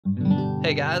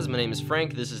Hey guys, my name is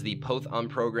Frank. This is the Poth on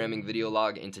Programming video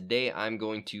log, and today I'm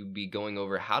going to be going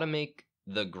over how to make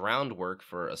the groundwork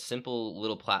for a simple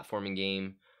little platforming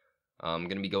game. I'm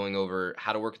going to be going over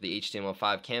how to work with the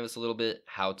HTML5 canvas a little bit,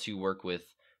 how to work with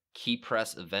key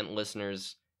press event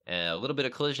listeners, a little bit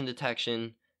of collision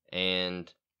detection,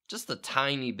 and just a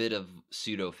tiny bit of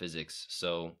pseudo physics.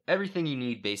 So everything you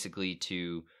need basically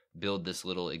to build this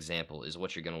little example is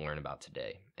what you're going to learn about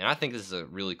today. And I think this is a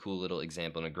really cool little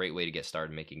example and a great way to get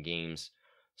started making games.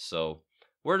 So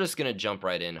we're just going to jump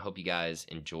right in. Hope you guys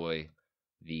enjoy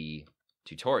the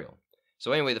tutorial.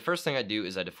 So anyway, the first thing I do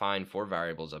is I define 4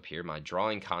 variables up here: my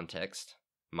drawing context,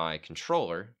 my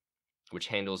controller, which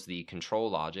handles the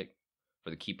control logic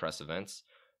for the key press events,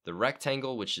 the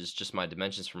rectangle, which is just my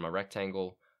dimensions for my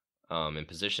rectangle and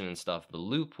position and stuff, the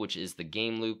loop, which is the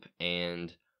game loop,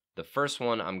 and the first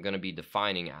one I'm going to be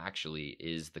defining actually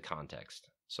is the context.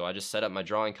 So I just set up my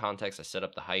drawing context, I set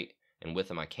up the height and width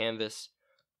of my canvas,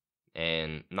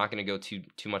 and I'm not going to go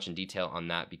too much in detail on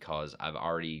that because I've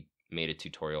already made a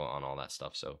tutorial on all that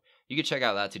stuff. So you can check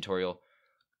out that tutorial.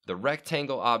 The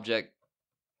rectangle object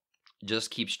just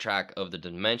keeps track of the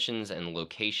dimensions and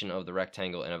location of the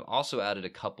rectangle, and I've also added a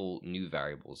couple new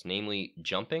variables, namely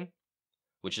jumping,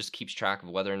 which just keeps track of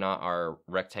whether or not our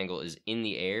rectangle is in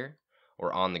the air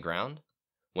or on the ground.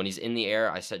 When he's in the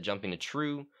air, I set jumping to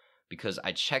true because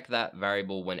I check that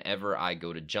variable whenever I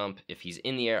go to jump. If he's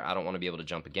in the air, I don't want to be able to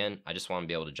jump again. I just want to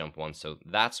be able to jump once. So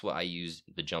that's what I use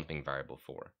the jumping variable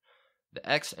for. The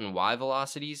X and Y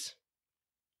velocities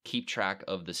keep track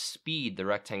of the speed the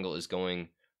rectangle is going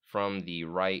from the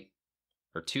right,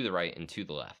 or to the right and to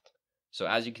the left. So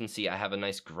as you can see, I have a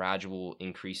nice gradual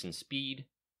increase in speed.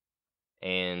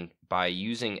 And by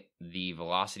using the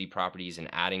velocity properties and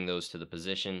adding those to the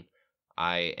position,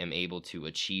 I am able to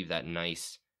achieve that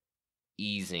nice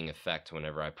easing effect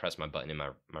whenever I press my button and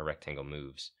my rectangle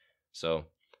moves. So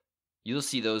you'll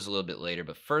see those a little bit later,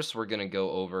 but first we're going to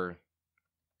go over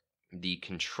the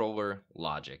controller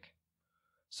logic.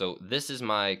 So this is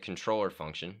my controller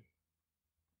function,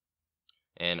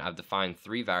 and I've defined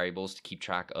 3 variables to keep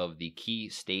track of the key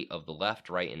state of the left,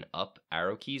 right, and up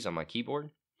arrow keys on my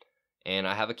keyboard. And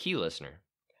I have a key listener.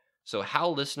 So how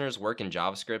listeners work in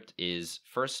JavaScript is,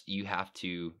 first you have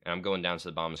to, and I'm going down to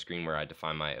the bottom of the screen where I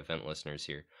define my event listeners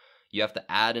here. You have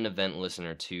to add an event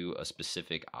listener to a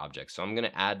specific object. So I'm going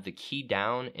to add the key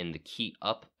down and the key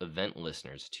up event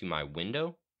listeners to my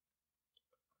window.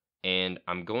 And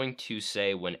I'm going to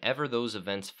say whenever those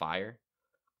events fire,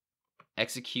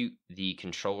 execute the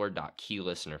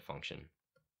controller.keyListener function.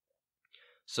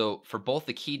 So for both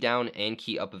the key down and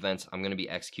key up events, I'm going to be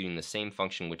executing the same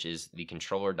function, which is the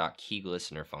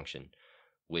controller.keyListener function,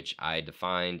 which I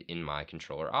defined in my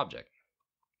controller object.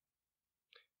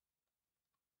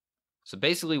 So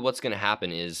basically what's going to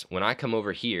happen is when I come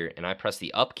over here and I press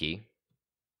the up key,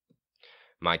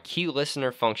 my key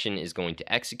listener function is going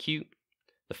to execute.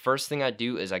 The first thing I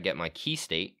do is I get my key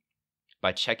state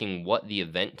by checking what the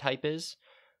event type is,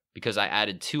 because I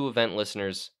added 2 event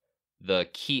listeners, the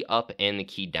key up and the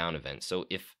key down event. So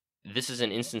if this is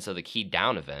an instance of the key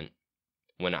down event,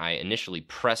 when I initially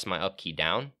press my up key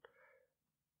down,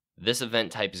 this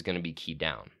event type is going to be key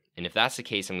down. And if that's the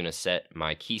case, I'm going to set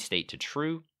my key state to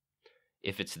true.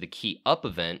 If it's the key up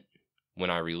event,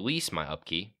 when I release my up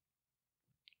key,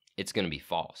 it's going to be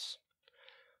false.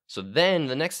 So then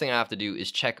the next thing I have to do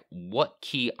is check what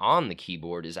key on the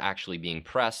keyboard is actually being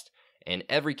pressed, and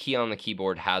every key on the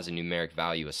keyboard has a numeric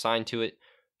value assigned to it.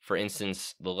 For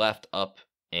instance, the left, up,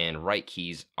 and right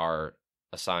keys are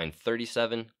assigned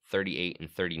 37, 38, and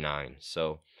 39.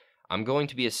 So I'm going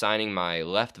to be assigning my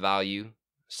left value.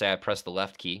 Say I press the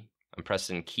left key, I'm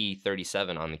pressing key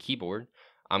 37 on the keyboard.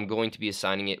 I'm going to be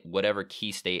assigning it whatever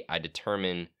key state I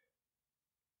determine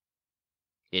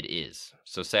it is.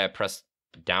 So say I press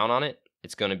down on it,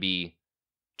 it's going to be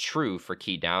true for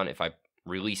key down. If I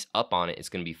release up on it, it's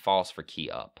going to be false for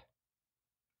key up.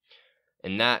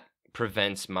 And that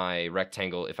prevents my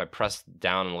rectangle, if I press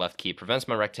down on the left key, it prevents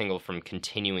my rectangle from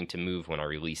continuing to move when I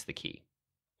release the key.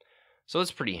 So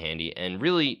it's pretty handy, and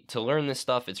really to learn this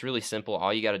stuff, it's really simple.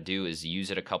 All you got to do is use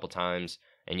it a couple times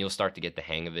and you'll start to get the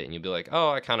hang of it, and you'll be like, oh,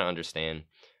 I kind of understand.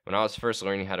 When I was first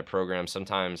learning how to program,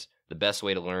 sometimes the best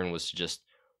way to learn was to just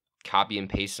copy and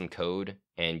paste some code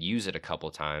and use it a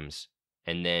couple times,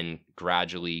 and then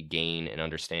gradually gain an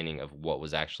understanding of what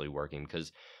was actually working,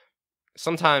 because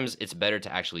sometimes it's better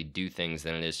to actually do things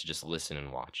than it is to just listen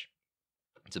and watch.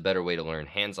 It's a better way to learn.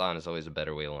 Hands-on is always a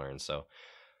better way to learn. So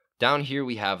down here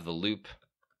we have the loop.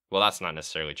 Well, that's not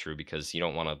necessarily true, because you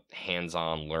don't want to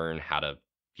hands-on learn how to,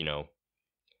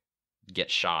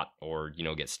 get shot or,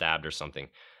 get stabbed or something.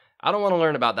 I don't want to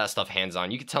learn about that stuff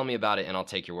hands-on. You can tell me about it and I'll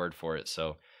take your word for it.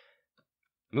 So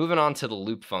moving on to the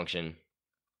loop function,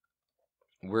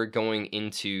 we're going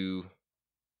into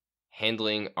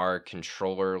handling our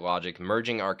controller logic,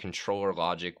 merging our controller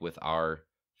logic with our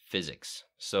physics.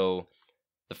 So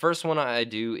the first one I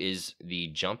do is the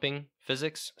jumping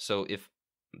physics. So if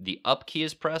the up key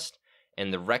is pressed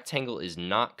and the rectangle is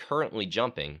not currently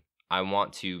jumping, I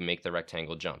want to make the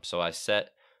rectangle jump. So I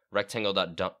set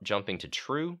rectangle.jumping to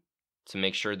true to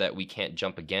make sure that we can't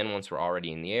jump again once we're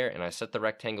already in the air. And I set the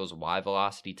rectangle's y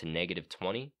velocity to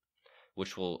 -20,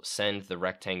 which will send the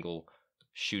rectangle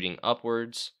shooting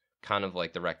upwards, kind of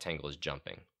like the rectangle is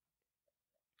jumping.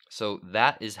 So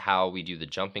that is how we do the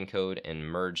jumping code and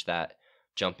merge that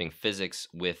jumping physics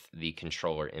with the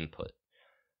controller input.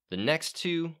 The next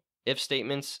two if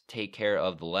statements take care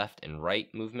of the left and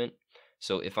right movement.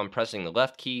 So if I'm pressing the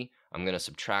left key, I'm going to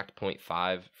subtract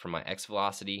 0.5 from my x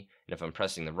velocity, and if I'm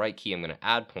pressing the right key, I'm going to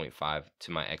add 0.5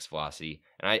 to my x velocity,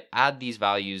 and I add these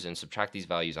values and subtract these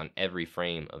values on every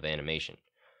frame of animation.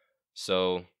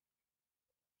 So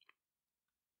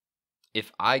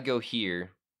if I go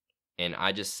here and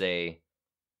I just say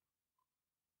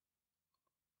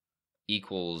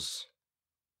equals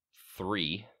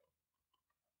 3,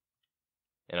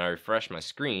 and I refresh my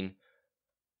screen,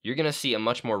 you're going to see a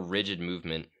much more rigid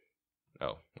movement.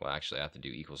 Oh, well, actually, I have to do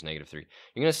equals -3.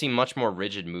 You're going to see much more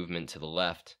rigid movement to the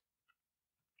left.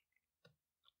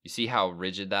 You see how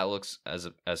rigid that looks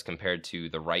as compared to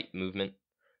the right movement?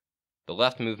 The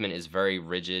left movement is very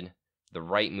rigid. The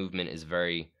right movement is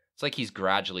it's like he's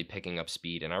gradually picking up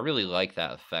speed, and I really like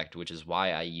that effect, which is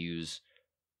why I use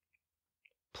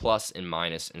plus and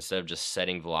minus instead of just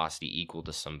setting velocity equal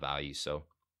to some value. So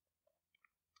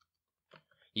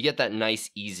you get that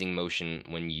nice easing motion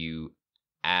when you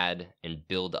add and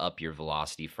build up your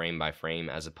velocity frame by frame,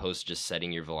 as opposed to just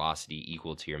setting your velocity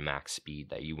equal to your max speed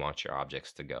that you want your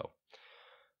objects to go.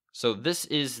 So this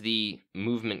is the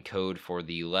movement code for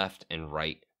the left and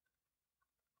right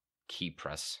key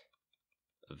press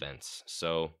events.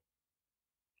 So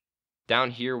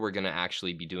down here, we're going to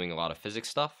actually be doing a lot of physics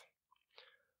stuff.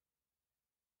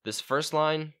 This first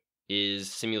line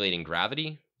is simulating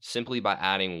gravity simply by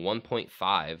adding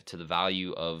 1.5 to the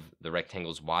value of the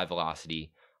rectangle's y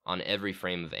velocity on every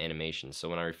frame of animation. So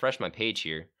when I refresh my page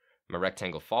here, my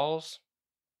rectangle falls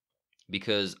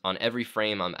because on every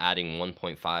frame I'm adding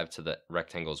 1.5 to the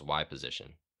rectangle's y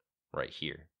position right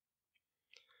here.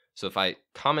 So if I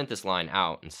comment this line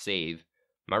out and save,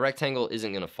 my rectangle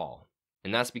isn't going to fall.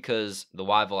 And that's because the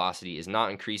y velocity is not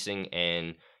increasing,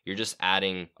 and you're just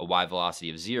adding a y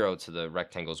velocity of 0 to the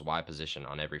rectangle's y position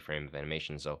on every frame of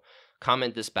animation. So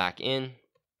comment this back in,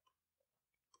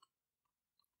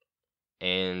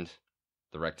 and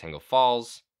the rectangle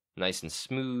falls nice and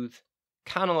smooth,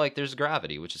 kind of like there's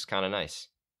gravity, which is kind of nice.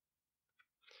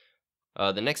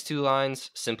 The next two lines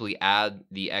simply add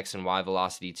the x and y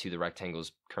velocity to the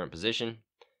rectangle's current position,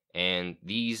 and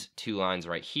these two lines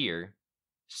right here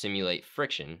simulate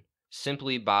friction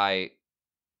simply by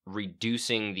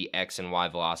reducing the x and y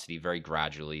velocity very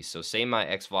gradually. So say my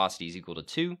x velocity is equal to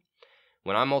 2.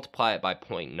 When I multiply it by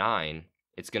 0.9,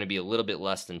 it's going to be a little bit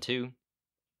less than 2.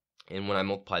 And when I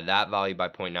multiply that value by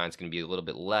 0.9, it's going to be a little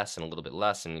bit less and a little bit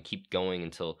less, and keep going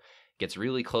until it gets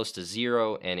really close to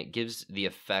 0, and it gives the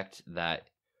effect that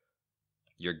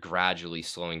you're gradually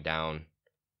slowing down,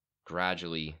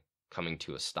 gradually coming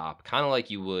to a stop, kind of like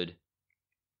you would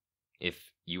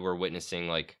if you were witnessing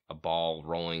like a ball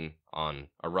rolling on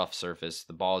a rough surface.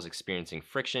 The ball is experiencing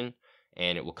friction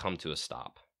and it will come to a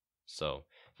stop. So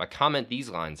if I comment these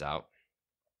lines out,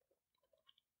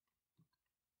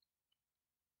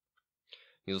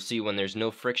 you'll see when there's no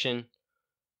friction,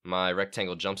 my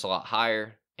rectangle jumps a lot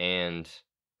higher and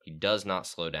he does not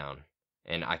slow down.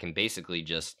 And I can basically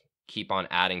just keep on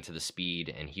adding to the speed,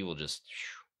 and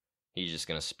he's just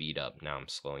going to speed up. Now I'm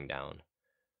slowing down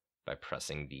by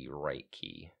pressing the right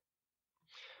key.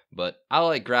 But I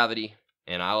like gravity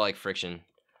and I like friction,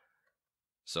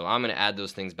 so I'm going to add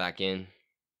those things back in,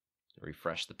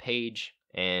 refresh the page,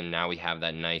 and now we have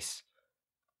that nice,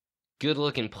 good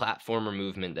looking platformer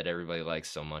movement that everybody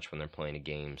likes so much when they're playing a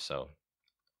game. So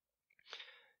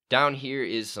down here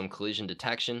is some collision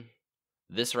detection.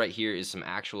 This right here is some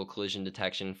actual collision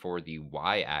detection for the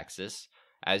y-axis.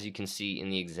 As you can see in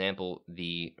the example,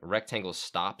 the rectangle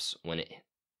stops when it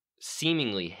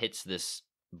seemingly hits this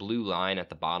blue line at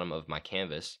the bottom of my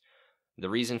canvas. The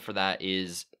reason for that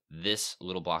is this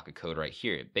little block of code right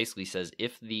here. It basically says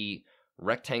if the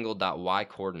rectangle.y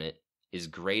coordinate is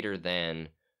greater than,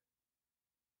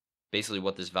 basically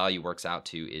what this value works out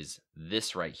to is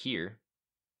this right here,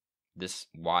 this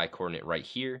y coordinate right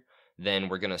here, then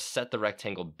we're going to set the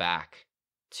rectangle back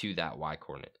to that y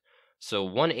coordinate. So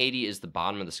 180 is the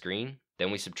bottom of the screen.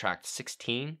 Then we subtract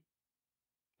 16,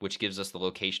 which gives us the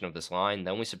location of this line.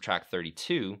 Then we subtract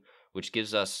 32, which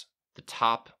gives us the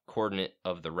top coordinate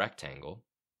of the rectangle.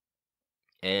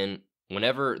 And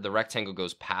whenever the rectangle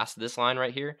goes past this line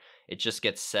right here, it just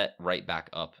gets set right back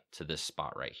up to this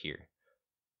spot right here.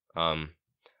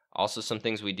 Also, some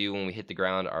things we do when we hit the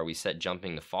ground are we set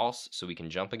jumping to false so we can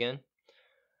jump again.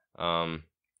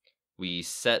 We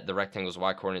set the rectangle's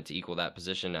y coordinate to equal that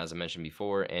position, as I mentioned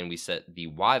before, and we set the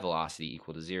y velocity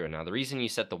equal to 0. Now, the reason you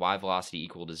set the y velocity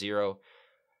equal to 0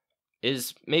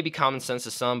 is maybe common sense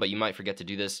to some, but you might forget to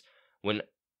do this. When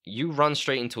you run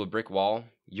straight into a brick wall,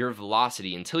 your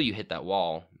velocity until you hit that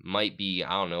wall might be,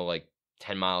 I don't know, like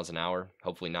 10 miles an hour.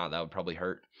 Hopefully not, that would probably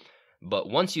hurt. But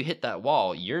once you hit that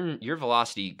wall, your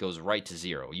velocity goes right to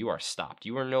 0. You are stopped.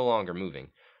 You are no longer moving.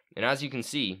 And as you can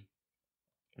see,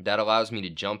 that allows me to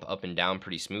jump up and down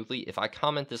pretty smoothly. If I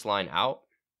comment this line out,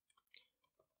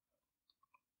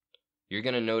 you're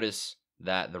going to notice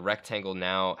that the rectangle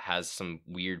now has some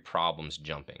weird problems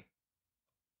jumping.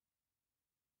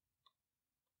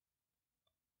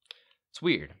 It's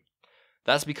weird.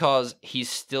 That's because he's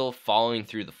still falling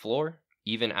through the floor,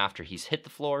 even after he's hit the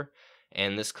floor,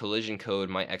 and this collision code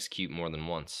might execute more than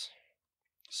once.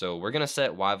 So we're going to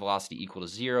set y velocity equal to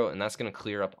 0, and that's going to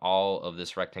clear up all of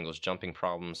this rectangle's jumping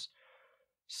problems.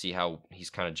 See how he's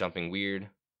kind of jumping weird?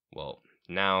 Well,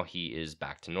 now he is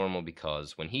back to normal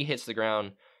because when he hits the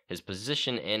ground, his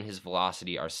position and his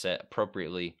velocity are set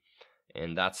appropriately,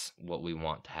 and that's what we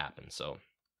want to happen. So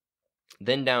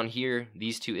then down here,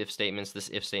 these two if statements, this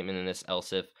if statement and this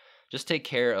else if, just take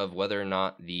care of whether or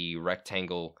not the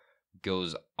rectangle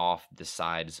goes off the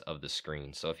sides of the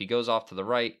screen. So if he goes off to the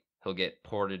right, he'll get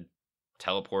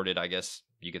teleported, I guess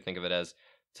you could think of it as,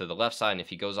 to the left side. And if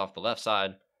he goes off the left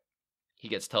side, he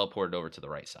gets teleported over to the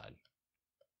right side.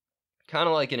 Kind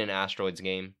of like in an asteroids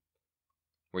game,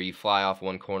 where you fly off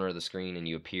one corner of the screen and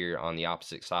you appear on the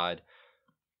opposite side.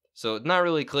 So not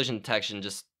really collision detection,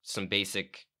 just some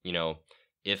basic,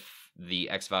 if the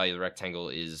x value of the rectangle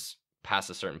is past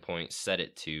a certain point, set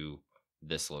it to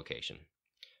this location.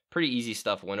 Pretty easy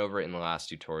stuff, went over it in the last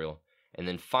tutorial. And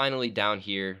then finally down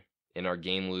here in our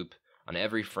game loop, on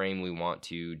every frame we want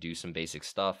to do some basic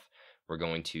stuff. We're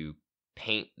going to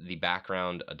paint the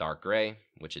background a dark gray,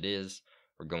 which it is.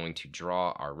 We're going to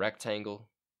draw our rectangle,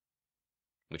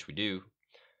 which we do.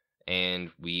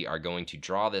 And we are going to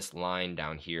draw this line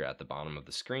down here at the bottom of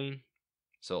the screen.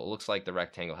 So it looks like the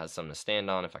rectangle has something to stand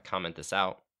on. If I comment this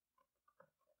out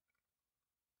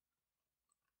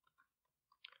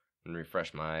and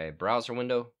refresh my browser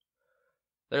window,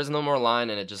 there's no more line,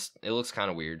 and it looks kind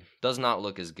of weird. Does not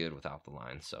look as good without the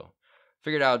line. So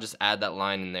figured I'll just add that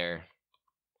line in there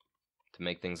to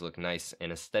make things look nice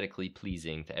and aesthetically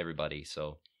pleasing to everybody.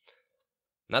 So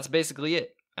that's basically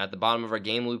it. At the bottom of our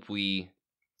game loop, we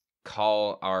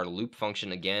call our loop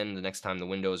function again the next time the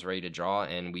window is ready to draw,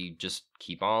 and we just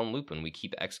keep on looping. We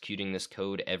keep executing this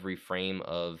code every frame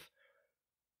of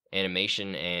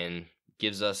animation, and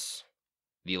gives us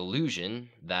the illusion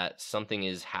that something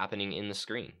is happening in the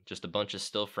screen. Just a bunch of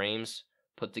still frames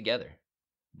put together,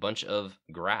 a bunch of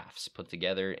graphs put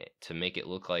together to make it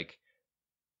look like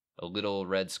a little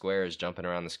red square is jumping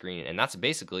around the screen. And that's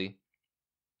basically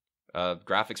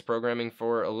graphics programming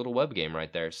for a little web game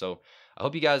right there. So I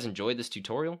hope you guys enjoyed this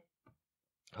tutorial.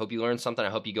 I hope you learned something. I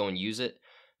hope you go and use it.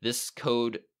 This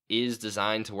code is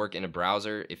designed to work in a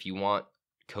browser. If you want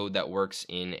code that works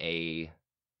in a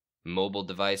mobile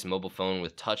device, mobile phone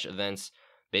with touch events,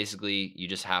 basically you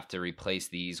just have to replace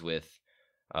these with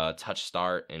touch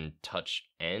start and touch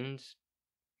end.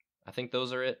 I think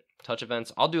those are it. Touch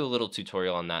events. I'll do a little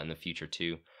tutorial on that in the future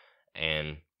too.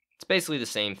 And it's basically the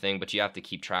same thing, but you have to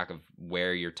keep track of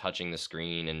where you're touching the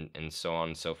screen and so on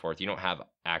and so forth. You don't have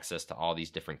access to all these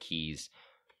different keys.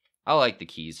 I like the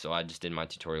keys, so I just did my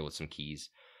tutorial with some keys.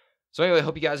 So anyway, I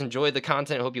hope you guys enjoyed the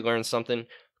content. I hope you learned something.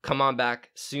 Come on back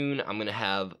soon. I'm going to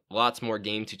have lots more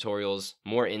game tutorials,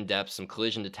 more in-depth, some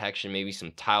collision detection, maybe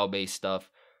some tile-based stuff.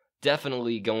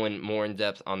 Definitely going more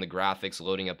in-depth on the graphics,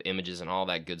 loading up images, and all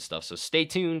that good stuff. So stay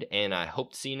tuned, and I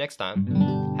hope to see you next time.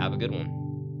 Have a good one.